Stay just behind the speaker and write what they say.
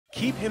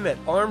Keep him at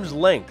arm's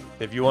length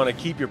if you want to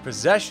keep your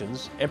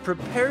possessions, and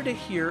prepare to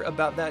hear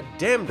about that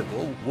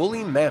damnable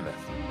woolly mammoth.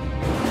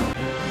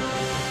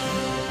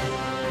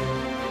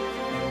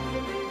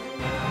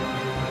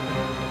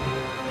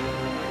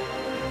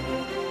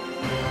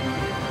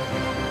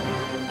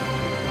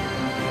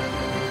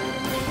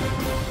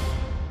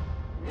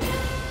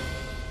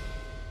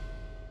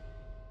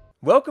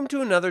 Welcome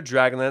to another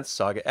DragonLance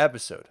Saga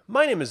episode.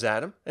 My name is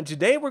Adam, and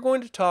today we're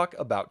going to talk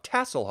about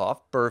Tasslehoff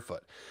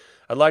Burrfoot.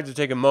 I'd like to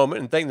take a moment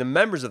and thank the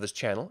members of this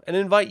channel and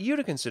invite you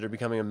to consider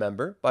becoming a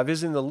member by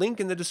visiting the link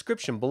in the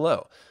description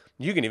below.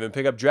 You can even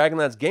pick up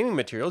DragonLance gaming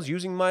materials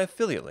using my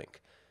affiliate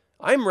link.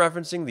 I'm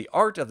referencing the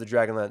art of the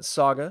DragonLance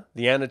Saga,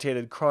 the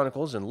annotated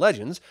Chronicles and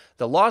Legends,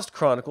 the Lost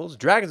Chronicles,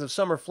 Dragons of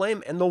Summer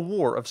Flame, and the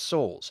War of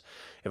Souls.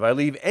 If I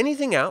leave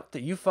anything out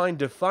that you find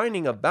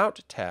defining about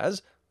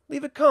Taz,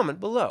 leave a comment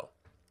below.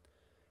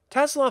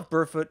 Tasslehoff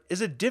Burrfoot is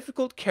a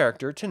difficult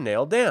character to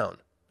nail down,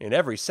 in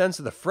every sense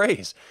of the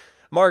phrase.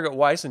 Margaret,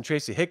 Weis, and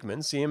Tracy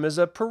Hickman see him as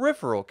a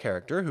peripheral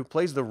character who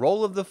plays the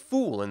role of the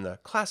fool in the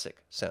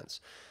classic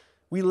sense.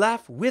 We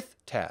laugh with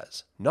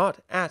Taz, not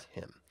at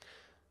him.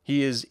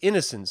 He is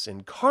innocence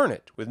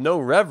incarnate, with no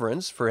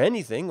reverence for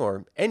anything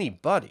or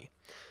anybody.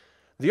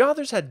 The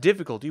authors had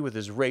difficulty with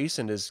his race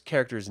and his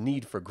character's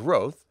need for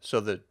growth, so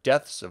the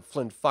deaths of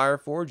Flint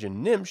Fireforge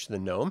and Gnimsh, the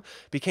gnome,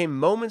 became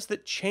moments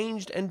that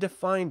changed and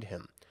defined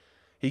him.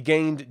 He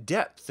gained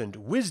depth and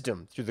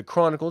wisdom through the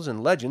Chronicles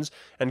and Legends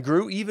and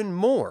grew even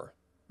more,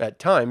 at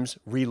times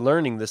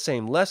relearning the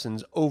same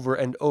lessons over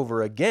and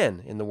over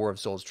again in the War of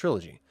Souls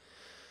trilogy.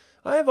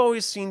 I have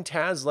always seen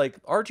Taz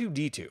like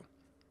R2-D2.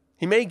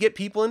 He may get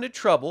people into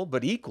trouble,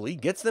 but equally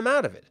gets them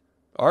out of it.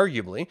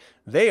 Arguably,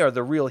 they are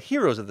the real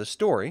heroes of the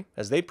story,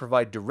 as they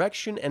provide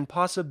direction and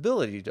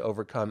possibility to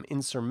overcome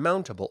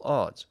insurmountable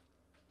odds.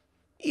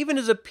 Even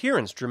his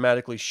appearance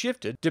dramatically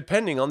shifted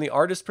depending on the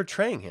artist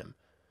portraying him.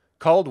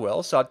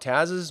 Caldwell saw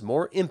Taz as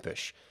more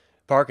impish,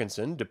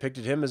 Parkinson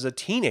depicted him as a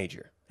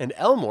teenager, and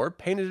Elmore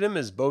painted him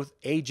as both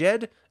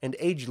aged and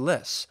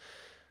ageless.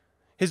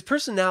 His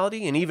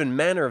personality and even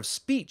manner of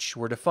speech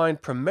were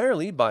defined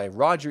primarily by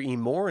Roger E.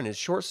 Moore in his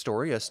short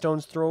story A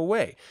Stone's Throw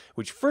Away,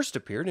 which first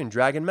appeared in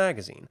Dragon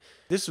magazine.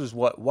 This was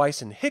what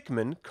Weis and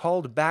Hickman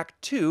called back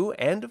to,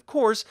 and of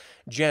course,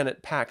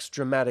 Janet Pack's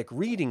dramatic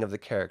reading of the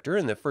character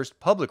in the first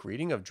public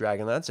reading of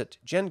Dragonlance at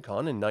Gen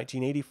Con in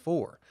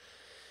 1984.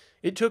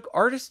 It took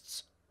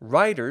artists,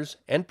 writers,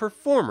 and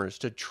performers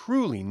to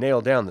truly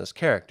nail down this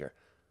character.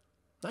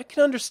 I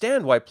can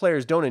understand why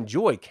players don't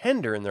enjoy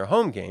Kender in their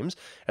home games,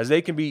 as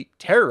they can be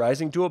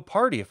terrorizing to a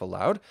party if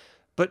allowed,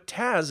 but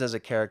Taz as a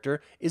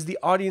character is the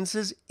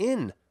audience's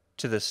in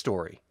to the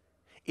story.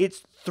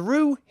 It's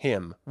through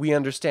him we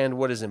understand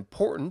what is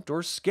important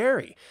or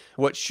scary,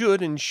 what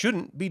should and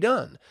shouldn't be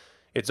done.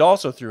 It's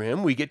also through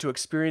him we get to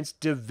experience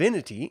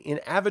divinity in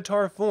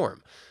avatar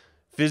form.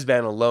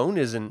 Fizban alone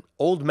is an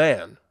old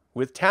man.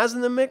 With Taz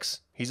in the mix,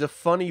 he's a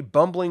funny,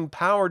 bumbling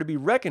power to be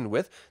reckoned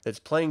with that's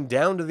playing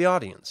down to the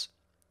audience.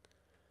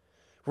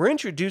 We're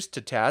introduced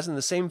to Taz in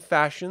the same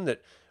fashion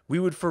that we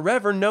would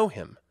forever know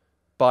him,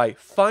 by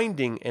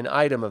finding an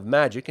item of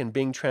magic and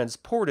being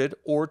transported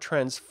or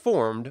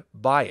transformed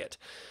by it.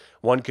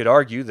 One could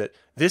argue that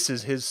this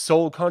is his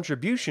sole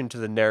contribution to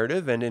the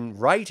narrative and in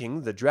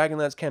writing the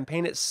Dragonlance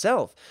campaign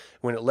itself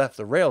when it left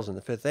the rails in the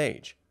Fifth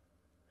Age.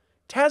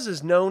 Taz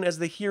is known as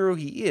the hero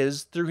he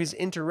is through his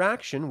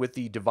interaction with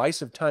the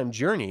device of time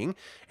journeying,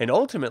 and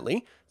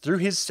ultimately through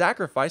his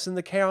sacrifice in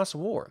the Chaos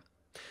War.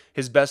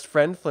 His best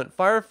friend Flint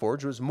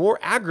Fireforge was more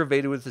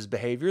aggravated with his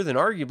behavior than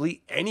arguably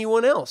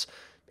anyone else,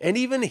 and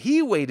even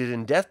he waited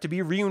in death to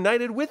be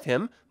reunited with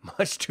him,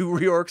 much to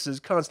Reorx's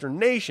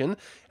consternation,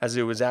 as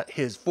it was at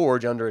his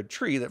forge under a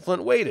tree that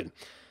Flint waited.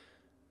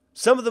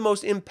 Some of the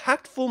most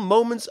impactful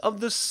moments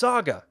of the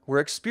saga were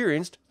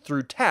experienced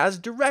through Taz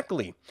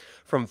directly,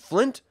 from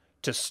Flint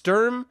to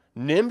Sturm,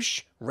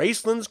 Gnimsh,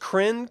 Racelands,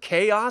 Krynn,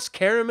 Chaos,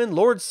 Karaman,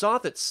 Lord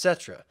Soth,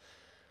 etc.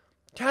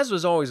 Taz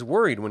was always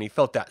worried when he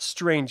felt that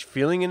strange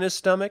feeling in his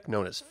stomach,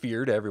 known as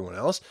fear to everyone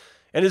else,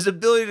 and his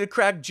ability to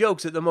crack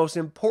jokes at the most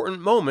important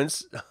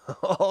moments,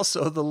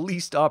 also the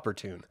least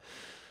opportune.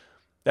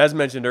 As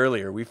mentioned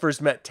earlier, we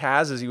first met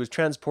Taz as he was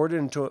transported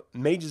into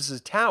Magus'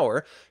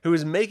 tower, who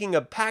was making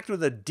a pact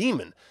with a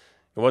demon.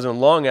 It wasn't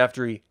long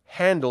after he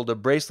handled a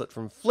bracelet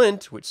from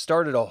Flint, which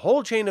started a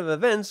whole chain of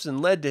events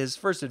and led to his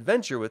first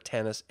adventure with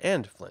Tanis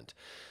and Flint.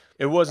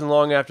 It wasn't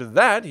long after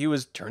that he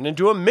was turned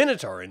into a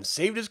minotaur and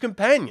saved his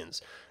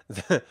companions.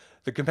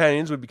 The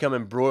companions would become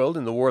embroiled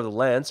in the War of the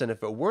Lance, and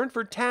if it weren't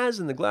for Taz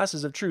and the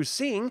Glasses of True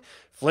Seeing,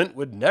 Flint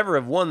would never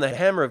have won the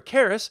Hammer of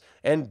Karis,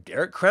 and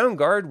Derek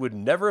Crownguard would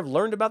never have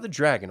learned about the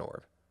Dragon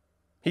Orb.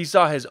 He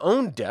saw his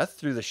own death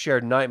through the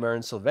shared nightmare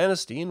in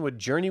Sylvanesti and would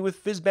journey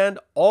with Fizban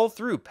all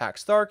through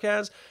Pax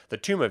Tharkaz, the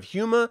Tomb of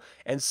Huma,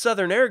 and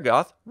Southern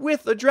Ergoth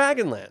with a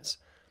Dragonlance.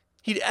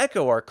 He'd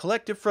echo our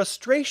collective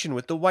frustration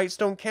with the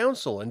Whitestone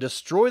Council and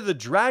destroy the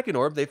Dragon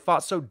Orb they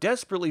fought so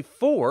desperately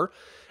for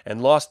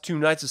and lost 2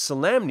 Knights of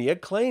Solamnia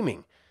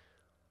claiming.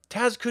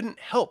 Taz couldn't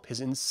help his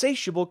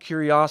insatiable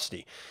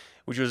curiosity.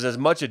 which was as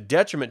much a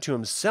detriment to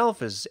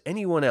himself as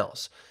anyone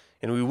else,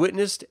 and we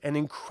witnessed an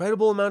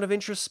incredible amount of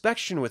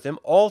introspection with him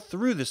all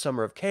through the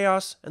Summer of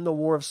Chaos and the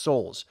War of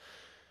Souls.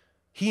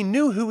 He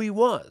knew who he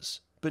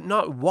was, but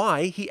not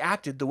why he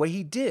acted the way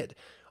he did,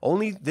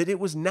 only that it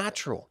was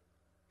natural.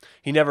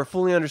 He never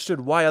fully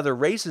understood why other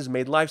races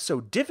made life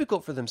so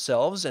difficult for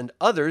themselves and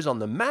others on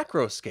the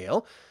macro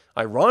scale.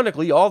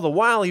 Ironically, all the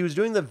while he was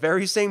doing the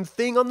very same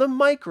thing on the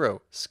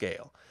micro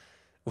scale.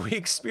 We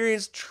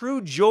experienced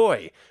true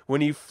joy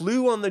when he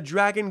flew on the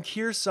dragon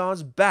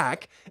Kearsaw's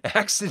back,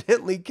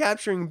 accidentally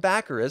capturing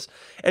Baccharis,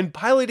 and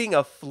piloting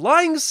a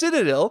flying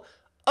citadel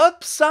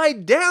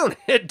upside down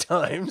at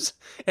times,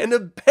 and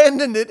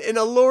abandoned it in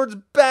a lord's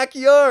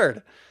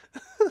backyard.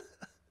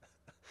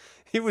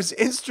 He was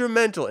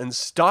instrumental in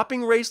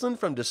stopping Raceland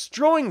from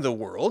destroying the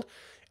world,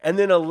 and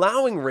then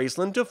allowing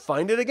Raceland to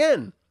find it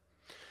again.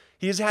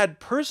 He has had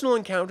personal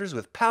encounters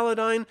with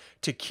Paladine,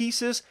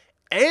 Takesis,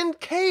 and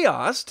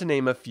Chaos, to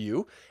name a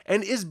few,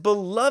 and is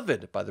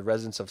beloved by the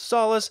residents of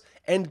Solace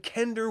and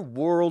Kender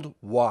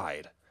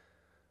worldwide.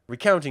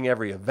 Recounting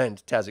every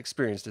event Taz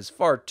experienced is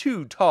far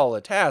too tall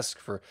a task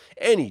for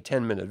any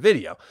 10-minute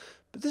video,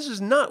 but this is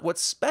not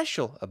what's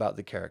special about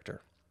the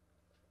character.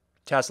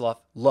 Tasslehoff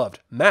loved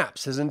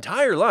maps his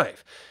entire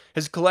life.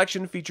 His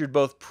collection featured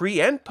both pre-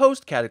 and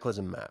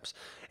post-Cataclysm maps,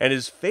 and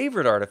his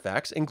favorite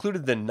artifacts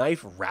included the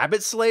knife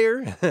Rabbit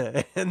Slayer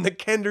and the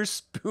Kender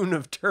Spoon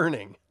of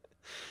Turning.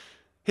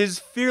 His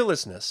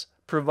fearlessness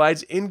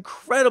provides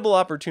incredible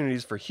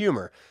opportunities for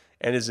humor,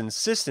 and his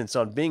insistence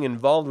on being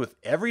involved with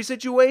every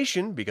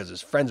situation because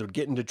his friends would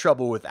get into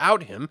trouble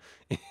without him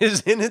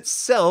is in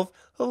itself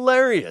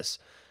hilarious.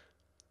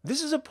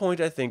 This is a point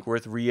I think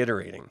worth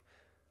reiterating.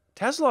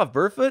 Tasslehoff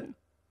Burrfoot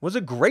was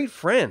a great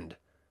friend.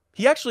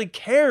 He actually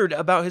cared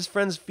about his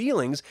friends'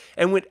 feelings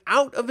and went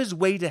out of his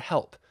way to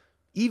help,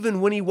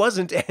 even when he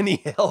wasn't any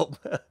help.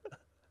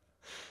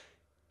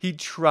 He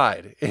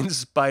tried in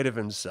spite of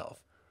himself.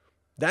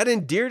 That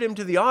endeared him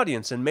to the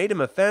audience and made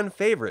him a fan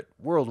favorite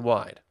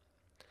worldwide.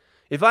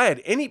 If I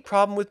had any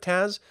problem with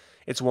Taz,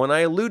 it's one I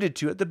alluded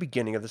to at the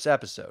beginning of this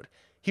episode.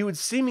 He would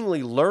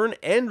seemingly learn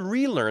and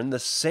relearn the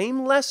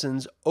same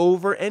lessons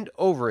over and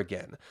over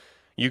again.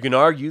 You can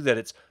argue that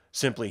it's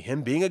simply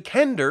him being a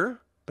Kender,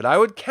 but I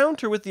would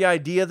counter with the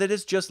idea that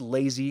it's just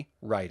lazy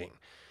writing.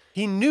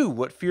 He knew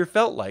what fear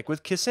felt like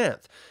with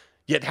Kisanth,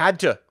 yet had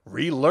to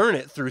relearn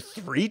it through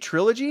 3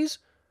 trilogies?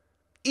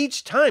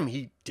 Each time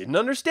he didn't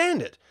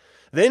understand it.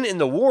 Then in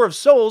the War of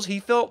Souls, he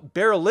felt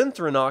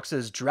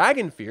Berylinthranox's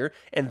dragon fear,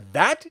 and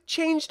that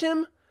changed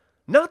him?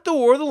 Not the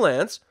War of the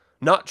Lance,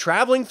 not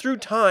traveling through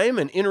time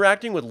and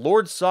interacting with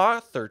Lord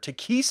Soth or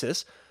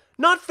Takesis,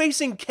 not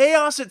facing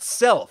chaos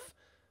itself,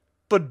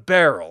 but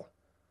Beryl.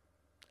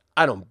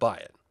 I don't buy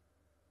it.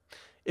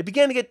 It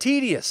began to get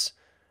tedious.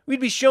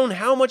 We'd be shown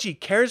how much he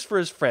cares for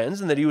his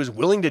friends and that he was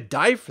willing to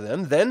die for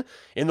them. Then,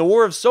 in the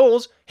War of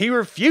Souls, he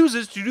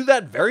refuses to do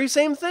that very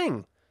same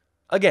thing.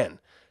 Again,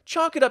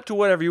 chalk it up to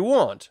whatever you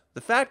want.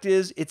 The fact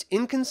is, it's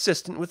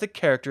inconsistent with a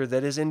character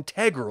that is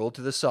integral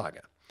to the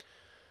saga.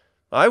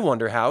 I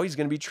wonder how he's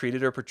going to be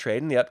treated or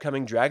portrayed in the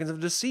upcoming Dragons of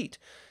Deceit.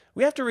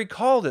 We have to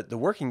recall that the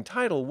working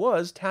title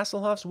was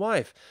Tasslehoff's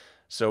wife,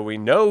 so we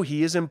know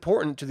he is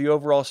important to the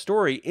overall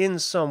story in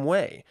some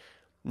way.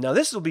 Now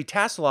this will be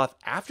Tasslehoff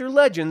after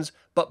Legends,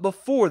 but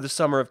before the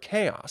Summer of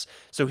Chaos,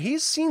 so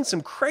he's seen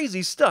some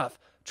crazy stuff,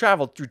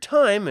 traveled through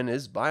time, and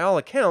is, by all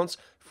accounts,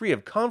 free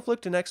of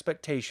conflict and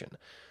expectation.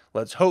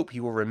 Let's hope he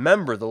will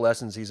remember the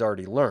lessons he's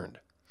already learned.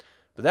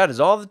 But that is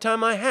all the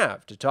time I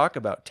have to talk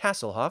about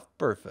Tasslehoff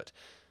Burrfoot.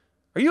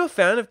 Are you a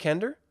fan of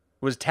Kender?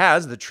 Was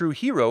Taz the true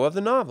hero of the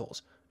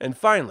novels? And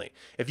finally,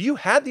 if you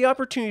had the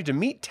opportunity to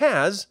meet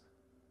Taz,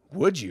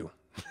 would you?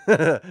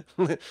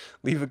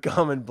 Leave a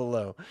comment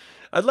below.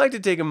 I'd like to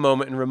take a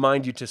moment and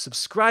remind you to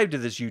subscribe to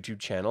this YouTube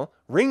channel,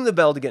 ring the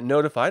bell to get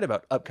notified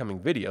about upcoming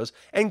videos,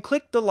 and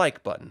click the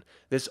like button.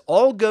 This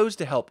all goes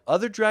to help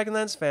other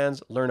Dragonlance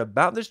fans learn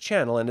about this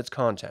channel and its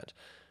content.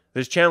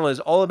 This channel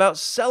is all about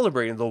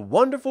celebrating the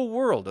wonderful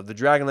world of the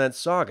Dragonlance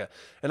Saga,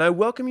 and I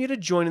welcome you to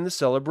join in the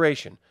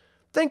celebration.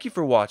 Thank you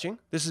for watching.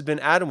 This has been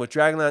Adam with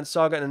Dragonlance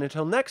Saga, and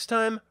until next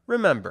time,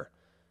 remember,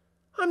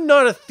 I'm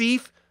not a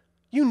thief.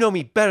 You know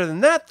me better than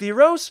that,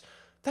 Theros.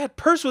 That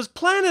purse was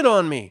planted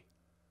on me.